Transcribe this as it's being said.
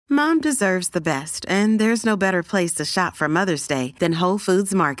Mom deserves the best, and there's no better place to shop for Mother's Day than Whole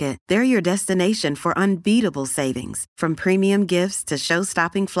Foods Market. They're your destination for unbeatable savings, from premium gifts to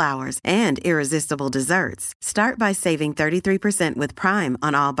show-stopping flowers and irresistible desserts. Start by saving 33% with Prime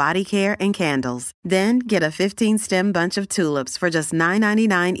on all body care and candles. Then get a 15-stem bunch of tulips for just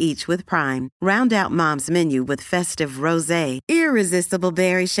 $9.99 each with Prime. Round out Mom's menu with festive rosé, irresistible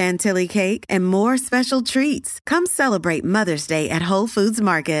berry chantilly cake, and more special treats. Come celebrate Mother's Day at Whole Foods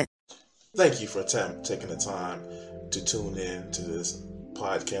Market. Thank you for taking the time to tune in to this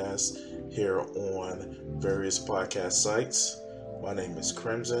podcast here on various podcast sites. My name is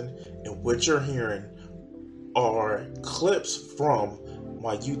Crimson, and what you're hearing are clips from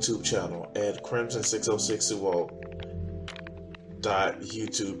my YouTube channel at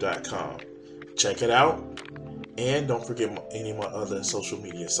crimson60620.youtube.com. Check it out, and don't forget any of my other social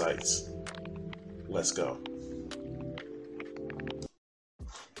media sites. Let's go.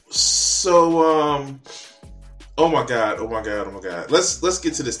 So, oh my god. Let's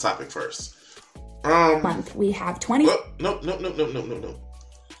get to this topic first. Month we have 20. No.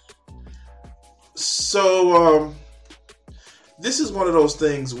 So, this is one of those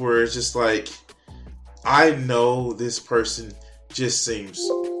things where it's just like, I know this person just seems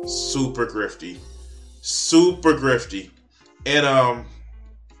super grifty, and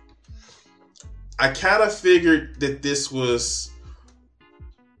I kind of figured that this was.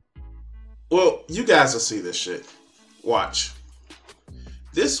 Well, you guys will see this shit. Watch.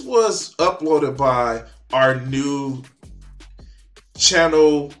 This was uploaded by our new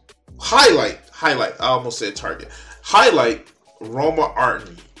channel highlight. I almost said target. Highlight Roma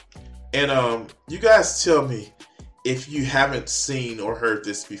Artney. And you guys tell me if you haven't seen or heard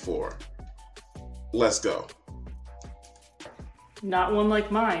this before. Let's go. Not one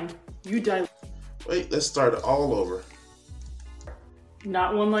like mine. You die. Wait, let's start it all over.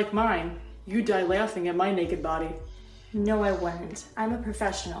 Not one like mine. You die laughing at my naked body. No, I wouldn't. I'm a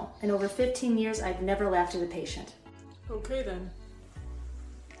professional. In over 15 years, I've never laughed at a patient. Okay then.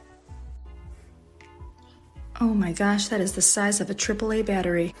 Oh my gosh, that is the size of a AAA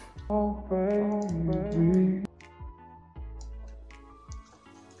battery.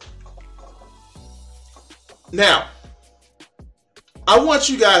 Now, I want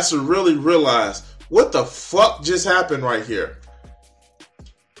you guys to really realize what the fuck just happened right here.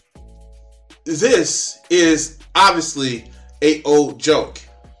 This is obviously an old joke.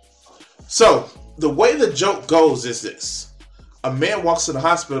 So, the way the joke goes is this. A man walks in the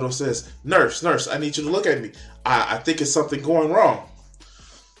hospital and says, Nurse, I need you to look at me. I think it's something going wrong.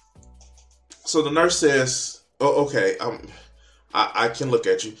 So the nurse says, oh, okay, I can look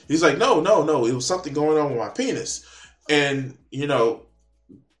at you. He's like, no, it was something going on with my penis. And,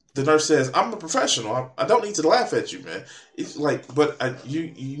 the nurse says, I'm a professional. I don't need to laugh at you, man. It's like, but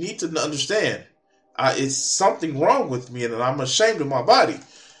you need to understand, it's something wrong with me, and I'm ashamed of my body.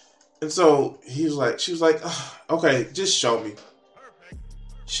 And so she was like, oh, okay, just show me.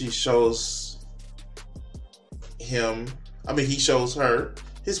 She shows him. He shows her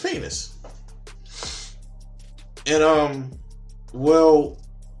his penis. And the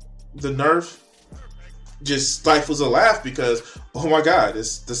nurse just stifles a laugh because, oh my god,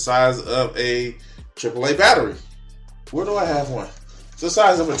 it's the size of a AAA battery. Where do I have one? It's the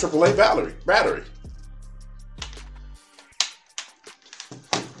size of a AAA battery.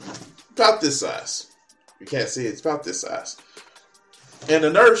 About this size. You can't see it. It's about this size. And the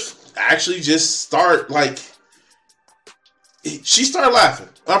nurse actually just she started laughing.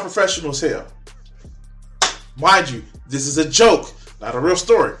 Unprofessional as hell. Mind you, this is a joke, not a real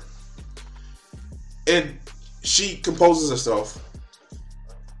story. And she composes herself.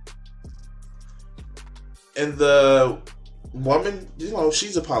 And the woman,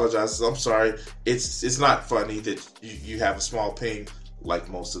 she's apologizes. I'm sorry. It's not funny that you have a small peen like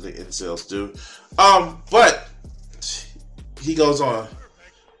most of the incels do. But he goes on.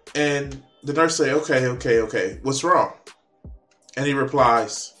 And the nurse say, okay, what's wrong? And he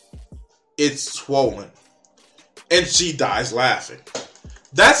replies, it's swollen. And she dies laughing.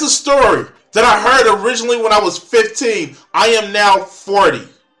 That's a story that I heard originally when I was 15. I am now 40.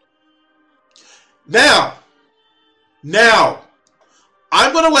 Now,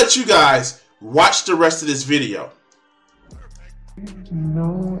 I'm going to let you guys watch the rest of this video.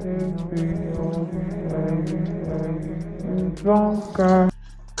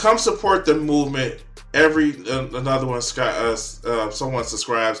 Come support the movement. Another one, someone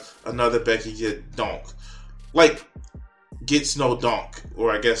subscribes, another Becky get donk. Gets no donk,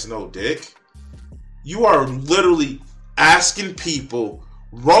 or I guess no dick. You are literally asking people,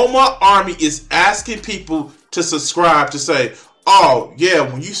 Roma Army is asking people to subscribe, to say, oh, yeah,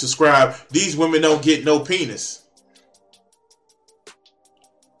 when you subscribe, these women don't get no penis.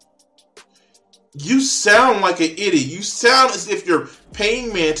 You sound like an idiot. You sound as if you're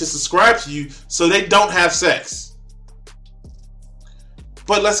paying men to subscribe to you so they don't have sex.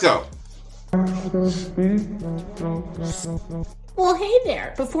 But let's go. Well, hey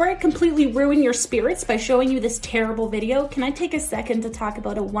there. Before I completely ruin your spirits by showing you this terrible video, can I take a second to talk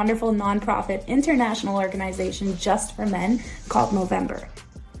about a wonderful nonprofit international organization just for men called Movember?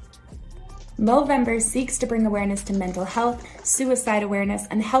 Movember seeks to bring awareness to mental health, suicide awareness,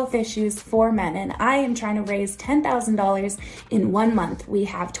 and health issues for men, and I am trying to raise $10,000 in 1 month. We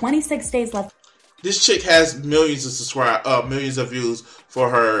have 26 days left. This chick has millions of views for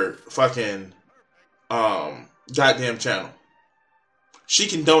her fucking goddamn channel. She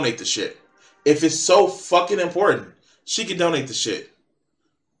can donate the shit. If it's so fucking important, she can donate the shit.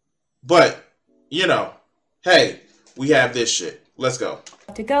 But, you know, hey, we have this shit. Let's go.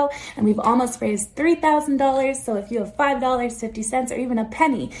 To go, and we've almost raised $3,000. So if you have $5, 50 cents, or even a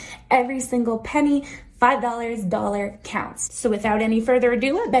penny, every single penny, $5 dollar counts. So without any further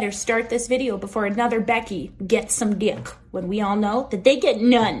ado, I better start this video before another Becky gets some dick, when we all know that they get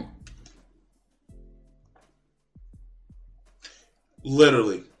none.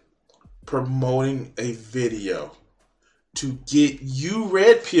 Literally promoting a video to get you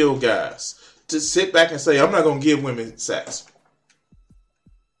red pill guys to sit back and say, I'm not going to give women sex.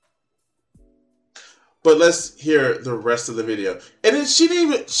 But let's hear the rest of the video. And then she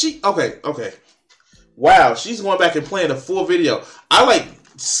didn't even, okay. Wow, she's going back and playing the full video. I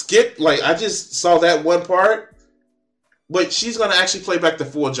skipped, I just saw that one part. But she's going to actually play back the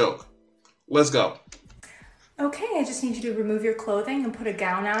full joke. Let's go. Okay, I just need you to remove your clothing and put a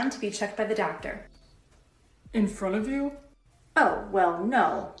gown on to be checked by the doctor. In front of you? Oh, well,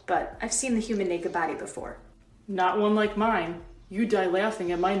 no, but I've seen the human naked body before. Not one like mine. You die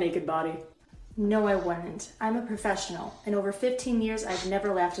laughing at my naked body. No, I wouldn't. I'm a professional. In over 15 years, I've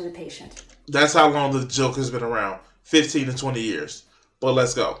never laughed at a patient. That's how long the joke has been around. 15 to 20 years. But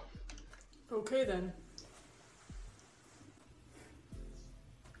let's go. Okay, then.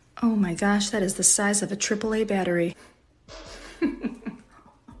 Oh my gosh, that is the size of a AAA battery.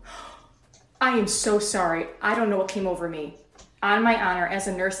 I am so sorry. I don't know what came over me. On my honor, as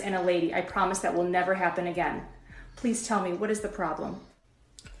a nurse and a lady, I promise that will never happen again. Please tell me, what is the problem?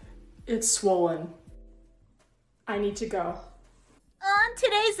 It's swollen. I need to go. On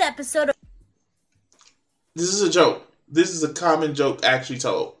today's episode of... This is a joke. This is a common joke actually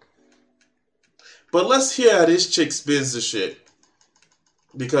told. But let's hear how this chick spins the shit.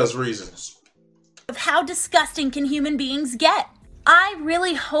 Because reasons. Of how disgusting can human beings get? I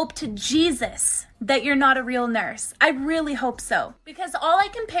really hope to Jesus that you're not a real nurse. I really hope so. Because all I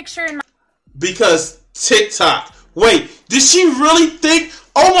can picture in my... Because TikTok. Wait, did she really think...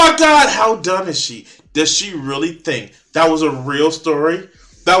 Oh my God, how dumb is she? Does she really think that was a real story?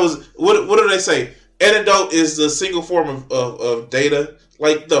 That was... What do they say? Antidote is the single form of data.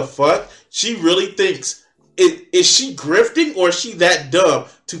 Like, the fuck? She really thinks... Is she grifting, or is she that dumb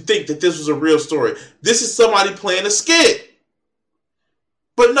to think that this was a real story? This is somebody playing a skit.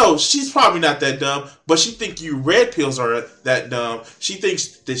 But no, she's probably not that dumb. But she thinks you red pills are that dumb. She thinks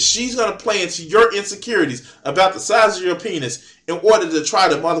that she's going to play into your insecurities about the size of your penis in order to try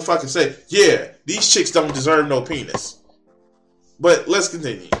to motherfucking say, yeah, these chicks don't deserve no penis. But let's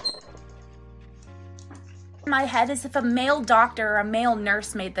continue. My head as if a male doctor or a male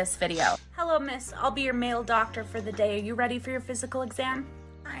nurse made this video. Hello, miss. I'll be your male doctor for the day. Are you ready for your physical exam?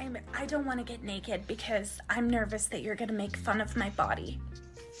 I don't want to get naked because I'm nervous that you're going to make fun of my body.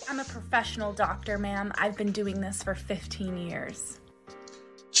 I'm a professional doctor, ma'am. I've been doing this for 15 years.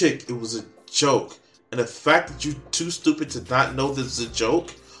 Chick, it was a joke. And the fact that you're too stupid to not know this is a joke,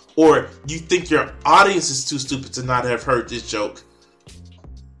 or you think your audience is too stupid to not have heard this joke,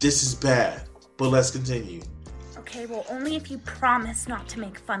 this is bad. But let's continue. Okay, well, only if you promise not to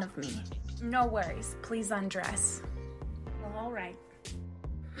make fun of me. No worries. Please undress. Well, all right.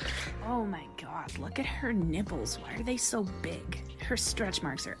 Oh my God, look at her nipples. Why are they so big? Her stretch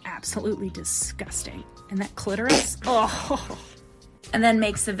marks are absolutely disgusting. And that clitoris? Oh. And then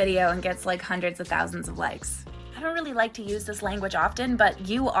makes a video and gets like hundreds of thousands of likes. I don't really like to use this language often, but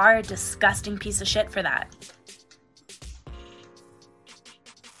you are a disgusting piece of shit for that.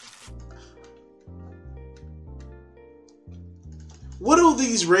 What do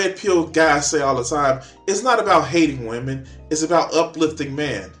these red pill guys say all the time? It's not about hating women. It's about uplifting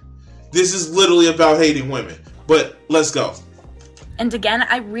men. This is literally about hating women. But let's go. And again,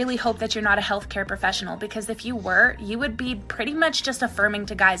 I really hope that you're not a healthcare professional, because if you were, you would be pretty much just affirming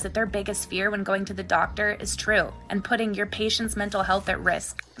to guys that their biggest fear when going to the doctor is true and putting your patient's mental health at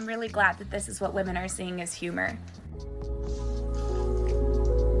risk. I'm really glad that this is what women are seeing as humor.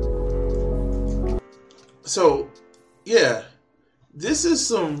 So, yeah, this is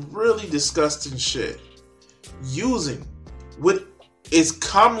some really disgusting shit. Using what is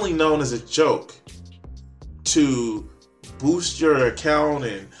commonly known as a joke to boost your account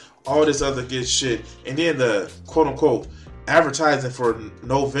and all this other good shit, and then the quote unquote advertising for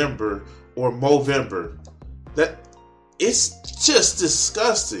November or Movember. That it's just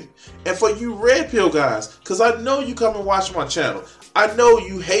disgusting. And for you red pill guys, because I know you come and watch my channel, I know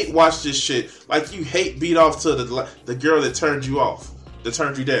you hate watch this shit like you hate beat off to the girl that turned you off, that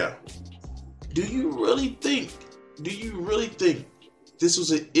turned you down. Do you really think this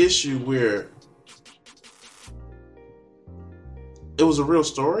was an issue where it was a real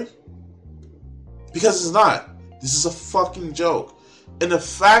story? Because it's not. This is a fucking joke. And the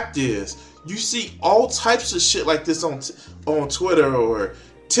fact is, you see all types of shit like this on Twitter or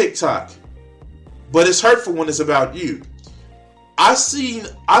TikTok, but it's hurtful when it's about you. I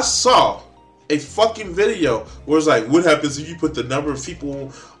saw a fucking video where it's like, what happens if you put the number of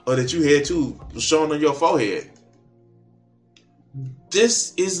people that you had to shown on your forehead?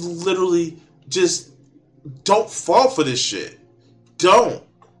 This is literally just, don't fall for this shit. Don't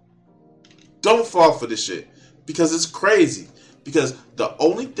fall for this shit, because it's crazy. Because the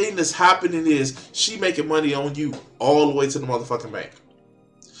only thing that's happening is she making money on you all the way to the motherfucking bank.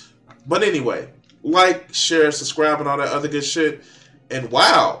 But anyway, like, share, subscribe, and all that other good shit. And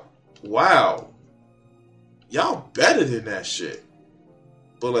wow, y'all better than that shit.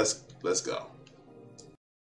 But let's go.